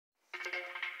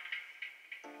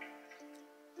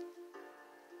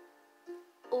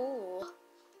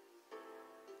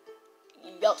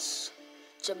Yes,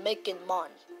 Jamaican man.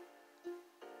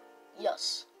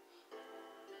 Yes.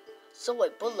 So I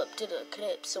pull up to the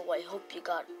crib, so I hope you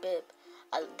got bib.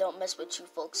 I don't mess with you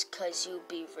folks, cause you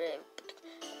be ribbed.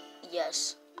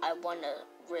 Yes, I want a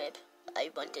rib. I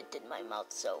want it in my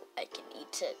mouth so I can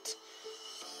eat it.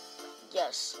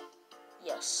 Yes,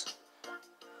 yes.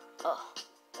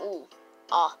 Ooh,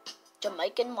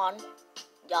 Jamaican man.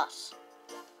 Yes.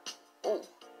 Ooh,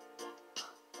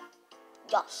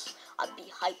 yes. I be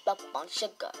hyped up on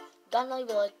sugar. Gonna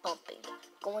be like pumping.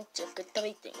 Going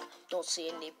trick-or-treating. Don't see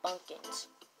any pumpkins.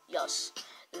 Yes.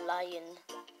 Lion.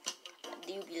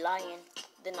 Do you be lying?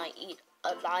 Then I eat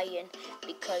a lion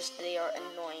because they are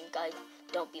annoying. I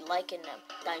don't be liking them.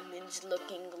 Diamonds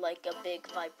looking like a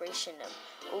big vibration.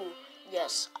 Ooh,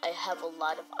 yes. I have a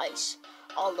lot of ice.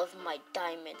 All of my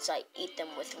diamonds, I eat them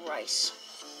with rice.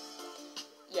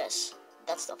 Yes,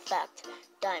 that's the fact.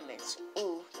 Diamonds,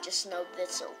 ooh, just know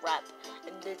that's a rap.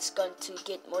 And it's going to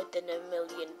get more than 1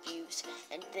 million views.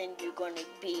 And then you're going to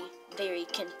be very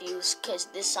confused, cause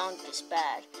this song is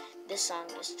bad. This song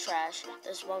is trash.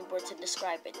 There's one word to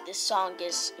describe it. This song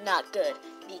is not good,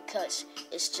 because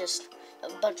it's just a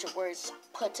bunch of words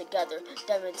put together.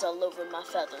 Diamonds all over my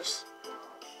feathers.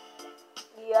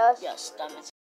 Yes. Yes, diamonds.